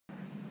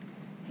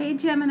Hey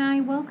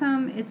Gemini,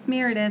 welcome. It's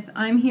Meredith.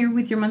 I'm here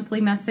with your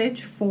monthly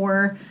message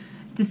for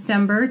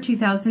December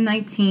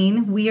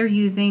 2019. We are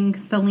using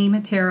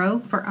Thelema Tarot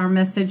for our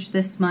message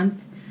this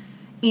month,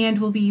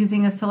 and we'll be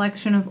using a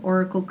selection of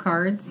oracle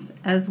cards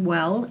as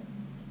well.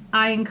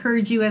 I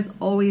encourage you, as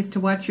always,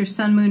 to watch your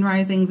Sun, Moon,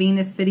 Rising,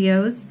 Venus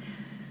videos.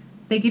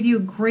 They give you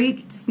a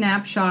great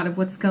snapshot of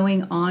what's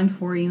going on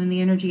for you in the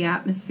energy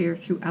atmosphere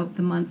throughout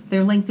the month.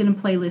 They're linked in a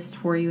playlist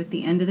for you at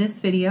the end of this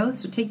video,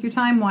 so take your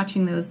time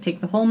watching those.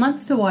 Take the whole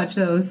month to watch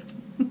those.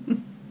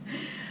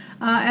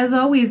 As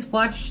always,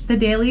 watch the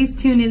dailies,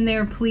 tune in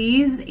there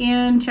please,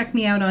 and check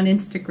me out on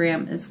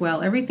Instagram as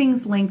well.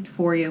 Everything's linked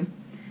for you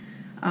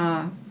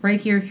right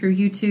here through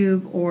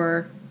YouTube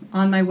or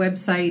on my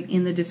website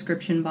in the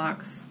description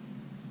box.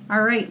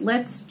 All right,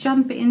 let's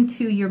jump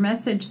into your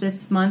message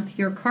this month.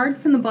 Your card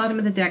from the bottom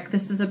of the deck.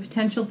 This is a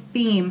potential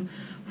theme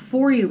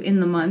for you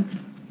in the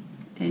month.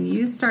 And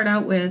you start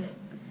out with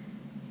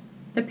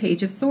the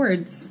Page of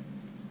Swords.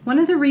 One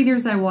of the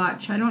readers I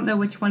watch, I don't know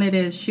which one it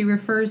is, she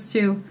refers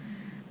to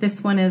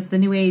this one as the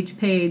New Age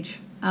page.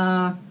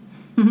 I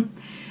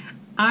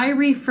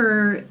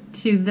refer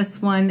to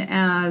this one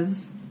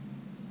as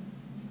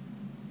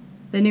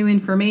the New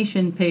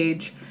Information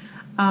page.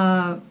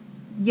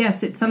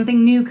 Yes, it's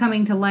something new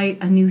coming to light,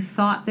 a new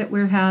thought that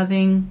we're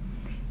having,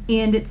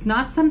 and it's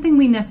not something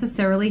we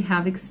necessarily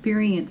have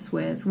experience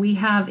with. We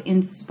have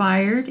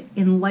inspired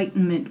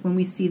enlightenment when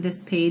we see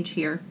this page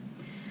here.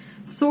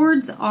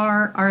 Swords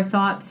are our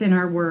thoughts and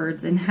our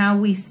words and how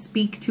we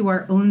speak to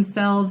our own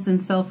selves and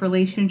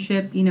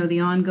self-relationship, you know, the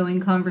ongoing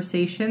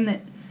conversation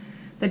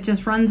that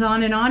just runs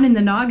on in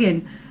the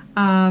noggin.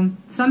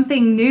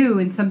 Something new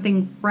and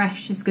something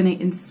fresh is going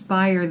to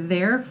inspire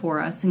there for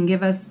us and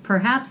give us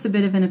perhaps a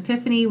bit of an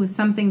epiphany with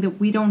something that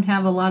we don't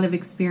have a lot of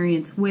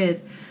experience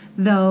with,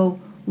 though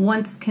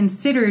once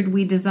considered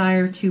we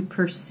desire to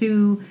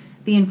pursue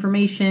the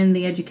information,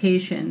 the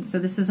education. So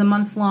this is a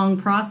month-long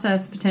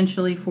process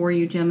potentially for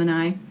you,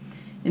 Gemini.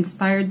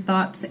 Inspired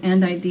thoughts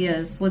and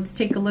ideas. Let's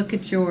take a look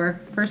at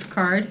your first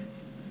card.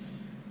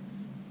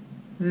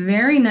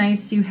 Very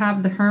nice. You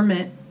have the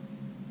Hermit.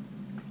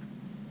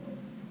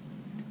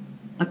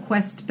 A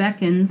quest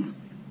beckons,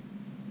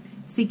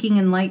 seeking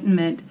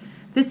enlightenment.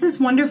 This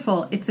is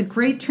wonderful. It's a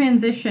great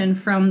transition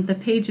from the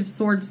Page of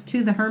Swords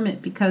to the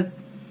Hermit, because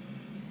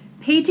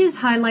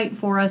pages highlight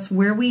for us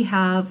where we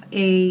have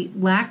a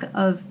lack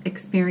of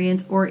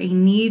experience or a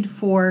need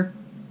for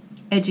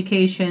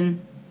education,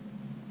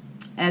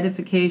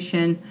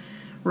 edification,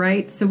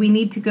 right? So we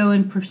need to go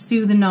and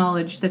pursue the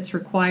knowledge that's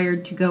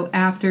required to go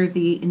after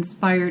the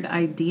inspired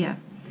idea.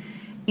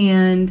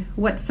 And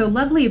what's so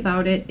lovely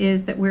about it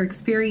is that we're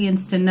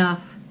experienced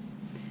enough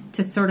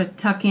to sort of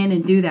tuck in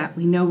and do that.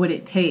 We know what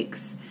it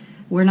takes.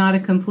 We're not a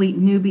complete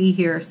newbie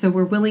here, so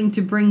we're willing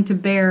to bring to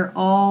bear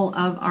all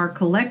of our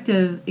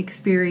collective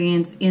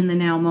experience in the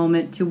now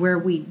moment to where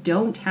we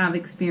don't have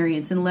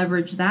experience and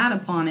leverage that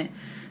upon it.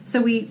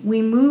 So we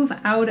move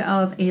out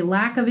of a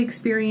lack of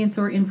experience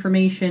or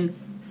information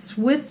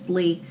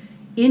swiftly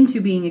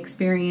into being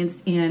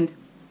experienced and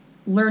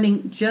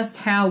learning just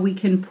how we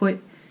can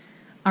put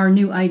our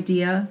new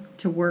idea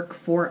to work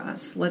for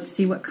us. Let's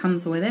see what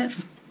comes with it.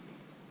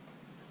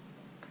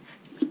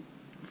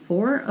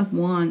 Four of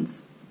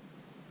Wands.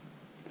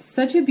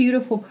 Such a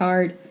beautiful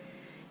card.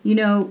 You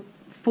know,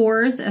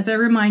 fours, as I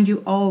remind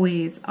you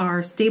always,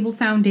 are stable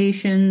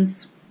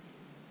foundations,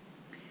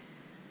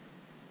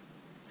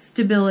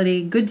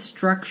 stability, good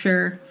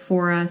structure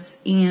for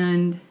us,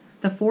 and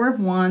the Four of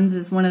Wands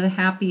is one of the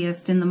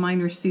happiest in the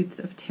minor suits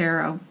of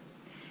tarot.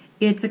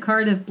 It's a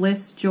card of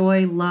bliss,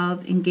 joy,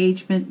 love,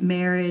 engagement,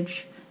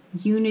 marriage,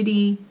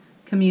 unity,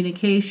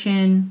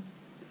 communication,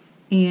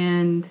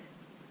 and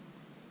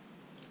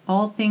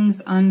all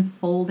things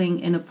unfolding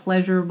in a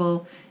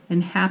pleasurable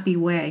and happy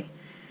way.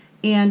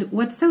 And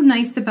what's so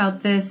nice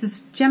about this is,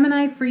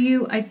 Gemini, for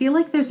you, I feel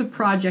like there's a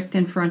project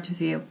in front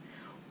of you,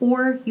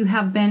 or you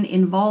have been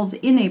involved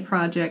in a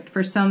project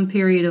for some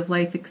period of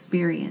life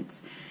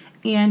experience.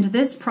 And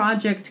this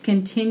project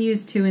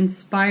continues to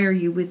inspire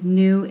you with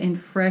new and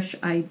fresh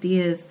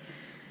ideas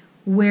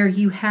where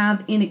you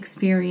have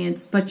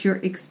inexperience, but you're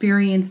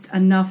experienced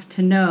enough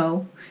to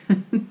know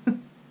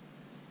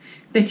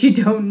that you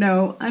don't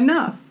know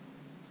enough.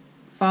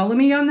 Follow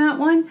me on that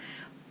one?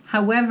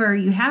 However,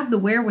 you have the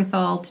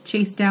wherewithal to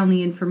chase down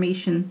the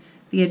information,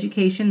 the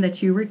education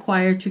that you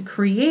require to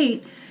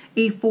create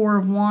a Four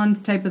of Wands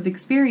type of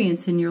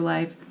experience in your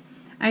life.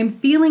 I'm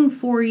feeling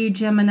for you,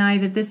 Gemini,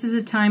 that this is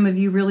a time of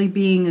you really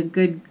being a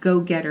good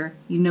go-getter.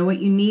 You know what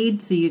you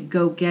need, so you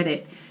go get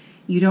it.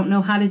 You don't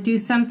know how to do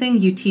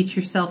something, you teach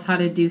yourself how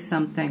to do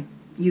something.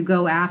 You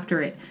go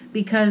after it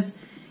because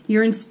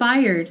you're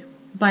inspired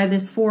by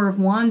this Four of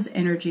Wands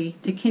energy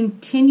to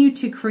continue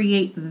to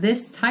create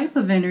this type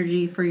of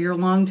energy for your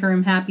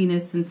long-term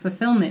happiness and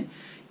fulfillment.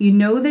 You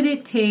know that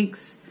it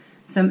takes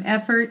some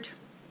effort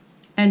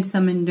and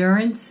some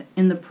endurance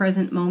in the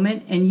present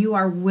moment, and you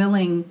are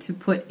willing to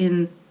put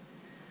in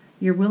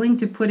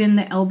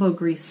the elbow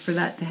grease for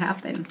that to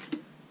happen.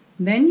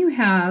 Then you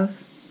have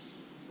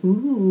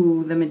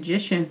Ooh, the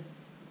Magician.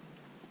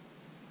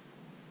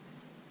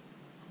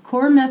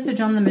 Core message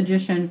on the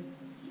Magician: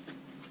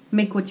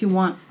 make what you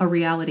want a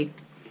reality.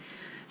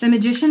 The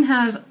Magician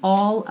has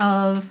all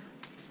of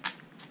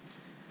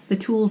the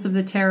tools of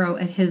the tarot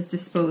at his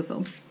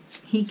disposal.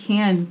 He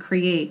can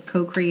create,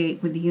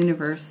 co-create with the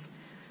universe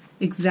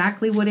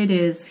exactly what it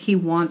is he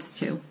wants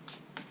to.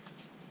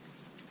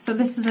 So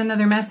this is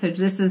another message.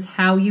 This is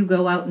how you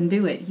go out and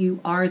do it.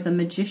 You are the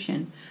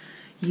magician.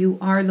 You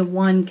are the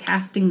one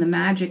casting the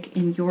magic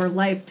in your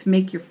life to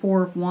make your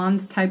Four of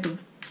Wands type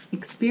of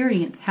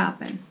experience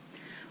happen.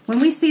 When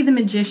we see the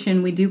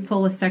Magician, we do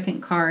pull a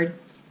second card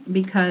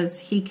because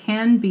he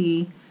can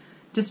be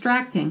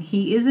distracting.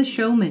 He is a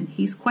showman.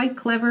 He's quite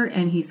clever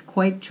and he's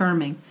quite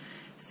charming.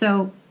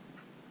 So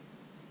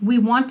we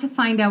want to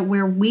find out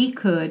where we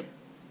could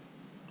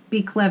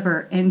be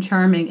clever and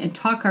charming and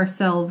talk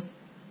ourselves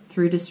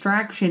through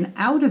distraction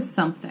out of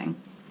something.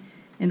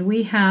 And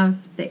we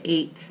have the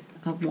Eight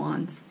of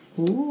Wands.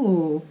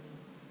 Ooh.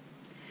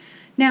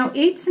 Now,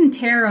 eights in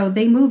tarot,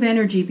 they move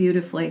energy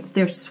beautifully.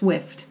 They're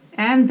swift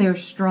and they're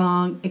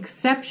strong,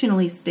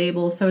 exceptionally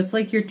stable. So it's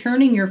like you're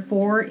turning your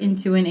 4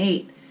 into an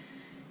 8.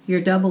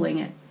 You're doubling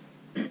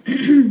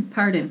it.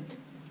 Pardon.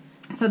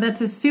 So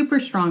that's a super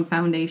strong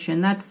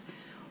foundation. That's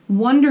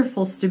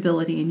wonderful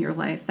stability in your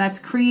life. That's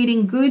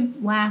creating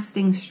good,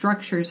 lasting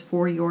structures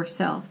for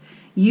yourself.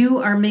 You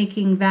are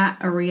making that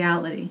a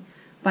reality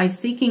by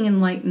seeking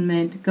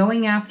enlightenment,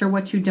 going after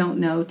what you don't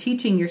know,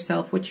 teaching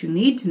yourself what you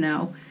need to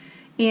know,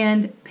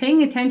 and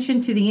paying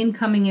attention to the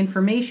incoming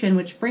information,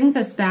 which brings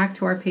us back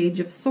to our Page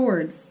of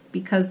Swords,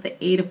 because the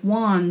Eight of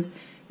Wands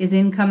is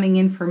incoming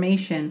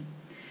information.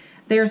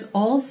 There's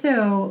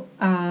also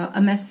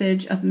a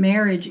message of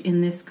marriage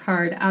in this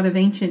card out of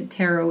Ancient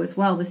Tarot as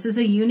well. This is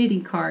a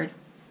unity card.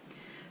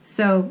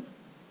 So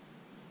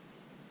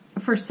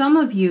for some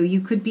of you, you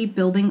could be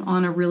building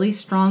on a really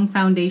strong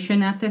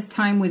foundation at this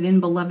time within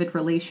beloved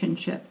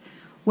relationship.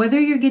 Whether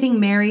you're getting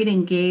married,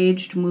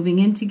 engaged, moving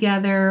in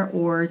together,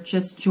 or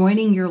just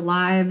joining your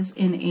lives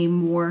in a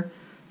more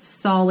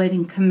solid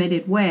and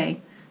committed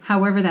way,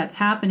 however that's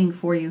happening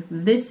for you,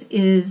 this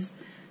is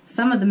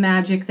some of the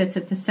magic that's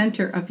at the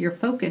center of your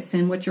focus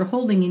and what you're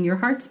holding in your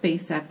heart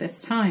space at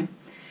this time.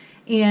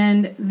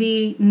 And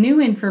the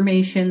new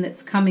information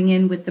that's coming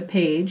in with the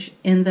Page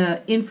and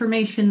the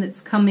information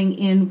that's coming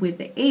in with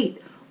the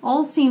 8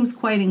 all seems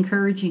quite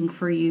encouraging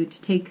for you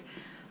to take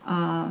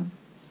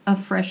a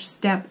fresh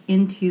step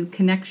into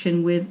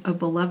connection with a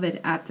beloved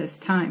at this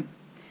time.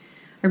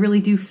 I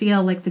really do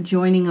feel like the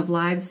joining of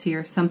lives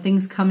here.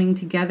 Something's coming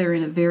together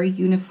in a very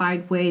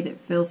unified way that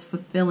feels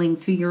fulfilling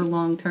to your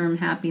long-term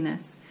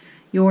happiness.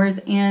 Yours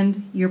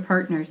and your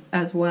partner's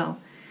as well.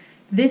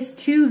 This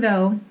too,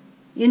 though,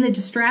 in the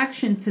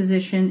distraction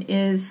position,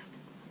 is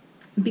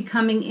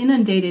becoming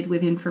inundated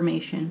with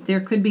information.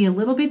 There could be a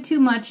little bit too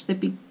much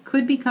that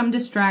could become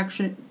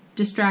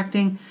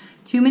distracting,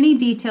 too many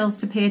details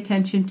to pay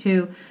attention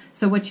to.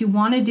 So what you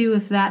want to do,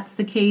 if that's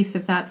the case,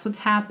 if that's what's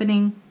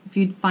happening, if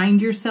you'd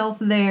find yourself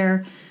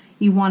there,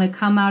 you want to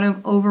come out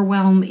of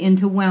overwhelm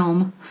into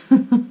whelm,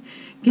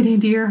 get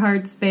into your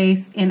heart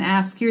space and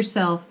ask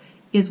yourself,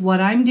 is what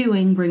I'm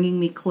doing bringing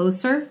me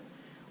closer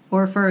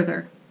or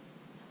further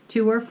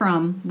to or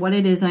from what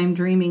it is I'm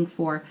dreaming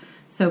for?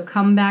 So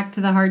come back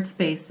to the heart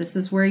space. This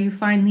is where you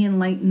find the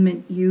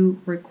enlightenment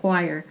you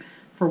require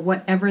for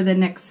whatever the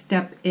next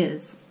step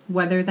is,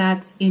 whether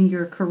that's in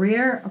your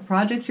career, a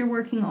project you're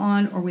working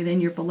on, or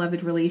within your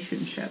beloved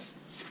relationship.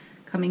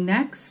 Coming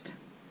next,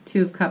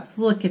 Two of Cups.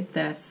 Look at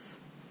this.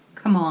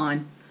 Come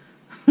on.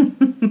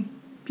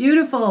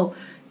 Beautiful.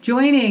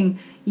 Joining,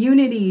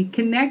 unity,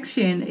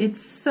 connection.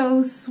 It's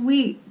so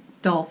sweet.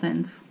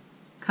 Dolphins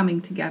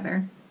coming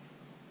together.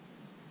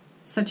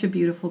 Such a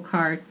beautiful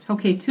card.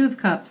 Okay, Two of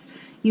Cups.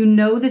 You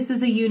know this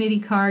is a unity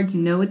card.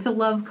 You know it's a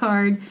love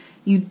card.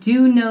 You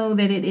do know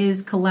that it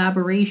is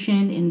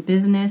collaboration in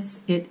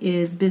business. It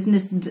is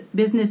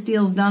business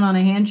deals done on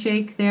a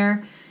handshake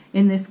there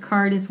in this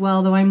card as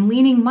well, though I'm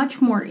leaning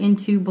much more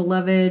into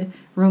beloved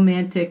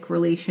romantic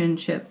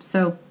relationship.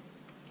 So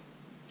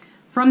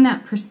from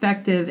that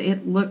perspective,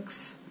 it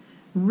looks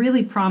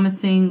really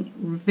promising,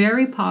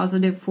 very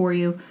positive for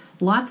you.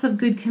 Lots of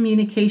good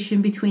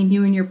communication between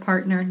you and your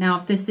partner. Now,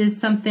 if this is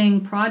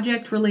something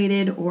project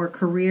related or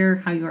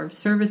career, how you are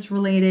service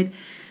related,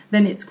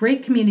 then it's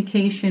great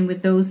communication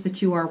with those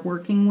that you are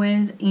working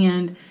with.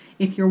 And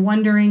if you're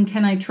wondering,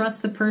 can I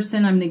trust the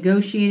person I'm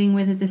negotiating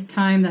with at this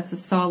time? That's a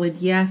solid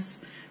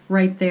yes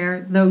right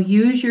there. Though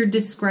use your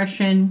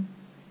discretion,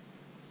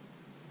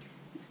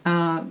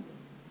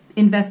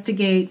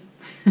 investigate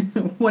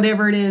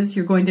whatever it is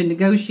you're going to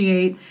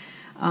negotiate.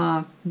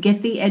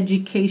 Get the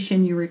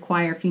education you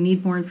require. If you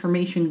need more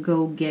information,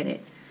 go get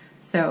it.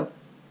 So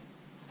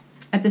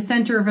at the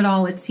center of it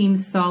all, it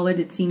seems solid,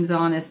 it seems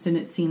honest, and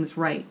it seems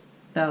right.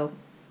 Though,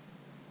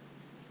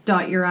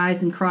 dot your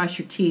I's and cross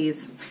your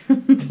T's.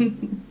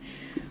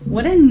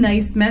 What a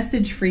nice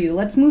message for you.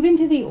 Let's move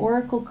into the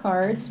Oracle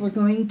cards. We're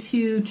going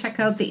to check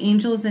out the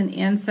angels and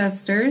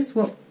ancestors,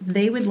 what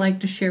they would like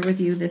to share with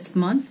you this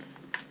month.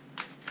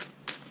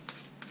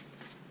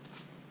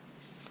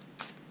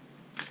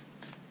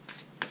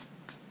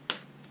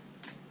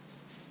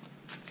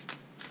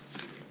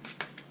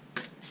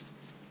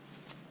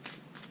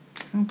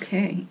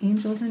 Okay,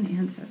 angels and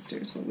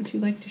ancestors. What would you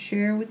like to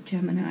share with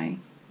Gemini?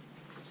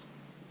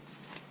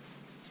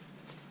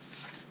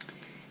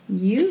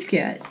 You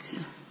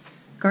get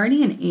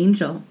guardian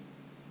angel.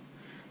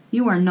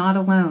 You are not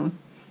alone.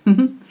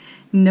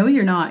 No,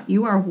 you're not.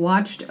 You are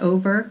watched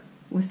over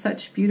with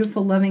such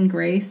beautiful loving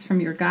grace from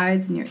your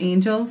guides and your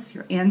angels,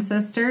 your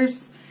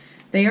ancestors.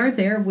 They are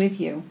there with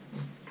you.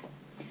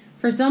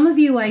 For some of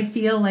you, I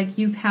feel like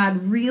you've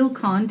had real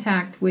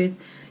contact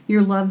with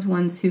your loved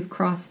ones who've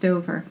crossed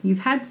over.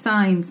 You've had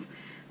signs.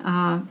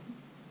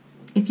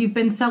 If you've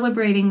been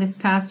celebrating this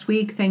past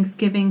week,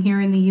 Thanksgiving here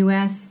in the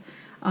U.S.,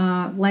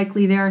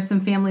 likely there are some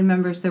family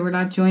members that were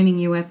not joining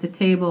you at the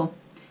table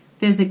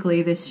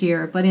physically this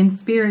year, but in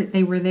spirit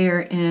they were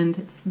there, and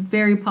it's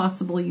very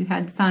possible you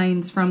had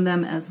signs from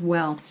them as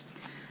well.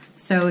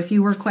 So if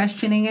you were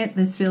questioning it,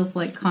 this feels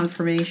like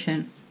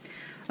confirmation.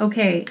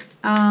 Okay,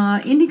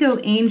 indigo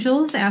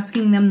angels,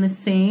 asking them the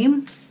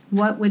same.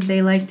 What would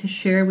they like to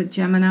share with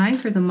Gemini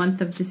for the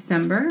month of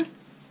December?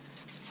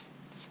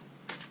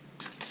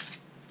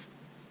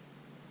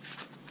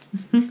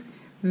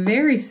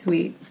 Very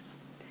sweet.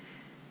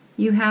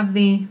 You have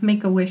the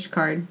Make-A-Wish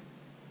card.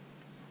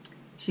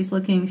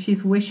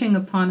 She's wishing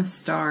upon a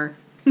star.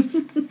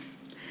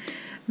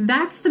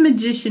 That's the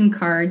Magician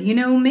card. You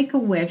know, make a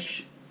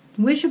wish.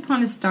 Wish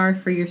upon a star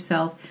for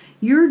yourself.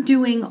 You're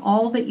doing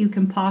all that you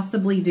can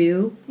possibly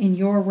do in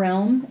your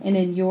realm and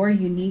in your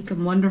unique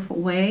and wonderful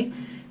way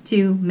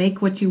to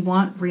make what you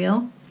want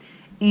real.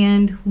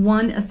 And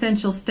one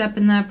essential step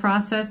in that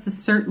process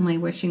is certainly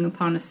wishing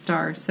upon a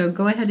star. So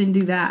go ahead and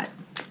do that.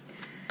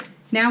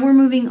 Now we're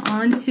moving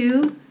on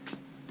to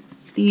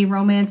the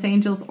Romance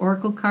Angels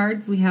Oracle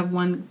cards. We have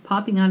one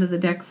popping out of the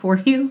deck for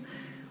you.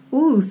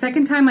 Ooh,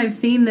 second time I've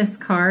seen this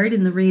card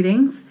in the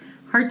readings.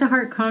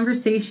 Heart-to-heart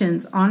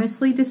conversations.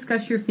 Honestly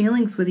discuss your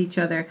feelings with each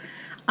other.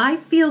 I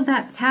feel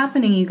that's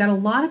happening. You've got a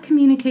lot of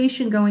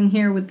communication going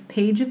here with the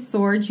Page of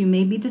Swords. You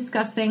may be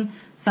discussing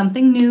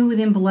something new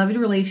within beloved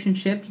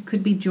relationship. You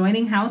could be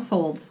joining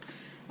households.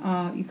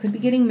 You could be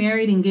getting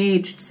married,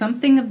 engaged.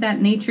 Something of that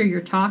nature,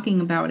 you're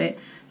talking about it.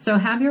 So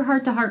have your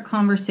heart-to-heart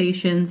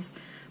conversations.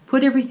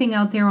 Put everything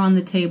out there on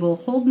the table.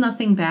 Hold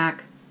nothing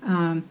back.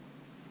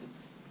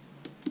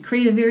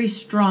 Create a very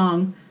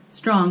strong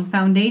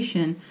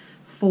foundation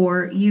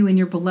for you and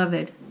your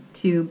beloved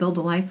to build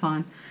a life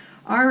on.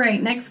 All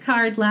right, next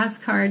card,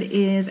 last card,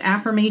 is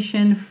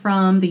affirmation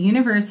from the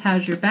universe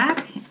has your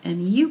back,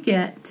 and you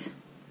get,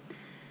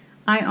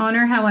 I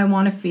honor how I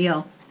want to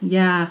feel.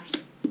 Yeah.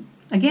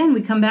 Again,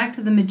 we come back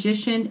to the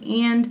Magician,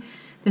 and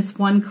this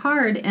one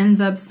card ends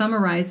up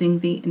summarizing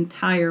the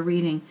entire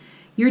reading.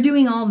 You're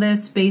doing all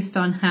this based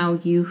on how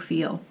you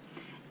feel,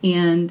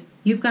 and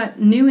you've got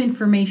new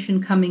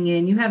information coming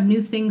in. You have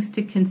new things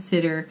to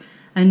consider,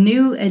 a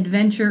new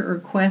adventure or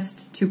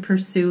quest to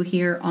pursue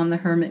here on the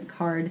Hermit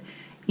card,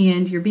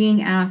 and you're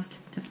being asked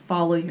to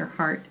follow your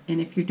heart.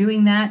 And if you're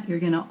doing that, you're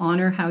going to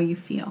honor how you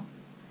feel.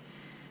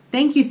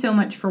 Thank you so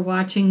much for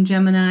watching,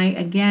 Gemini.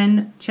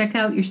 Again, check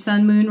out your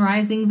Sun, Moon,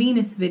 Rising,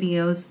 Venus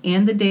videos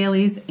and the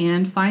dailies,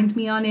 and find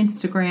me on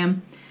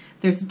Instagram.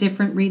 There's a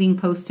different reading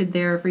posted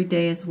there every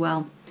day as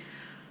well.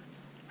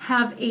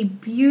 Have a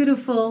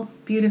beautiful,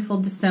 beautiful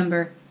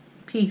December.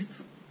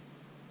 Peace.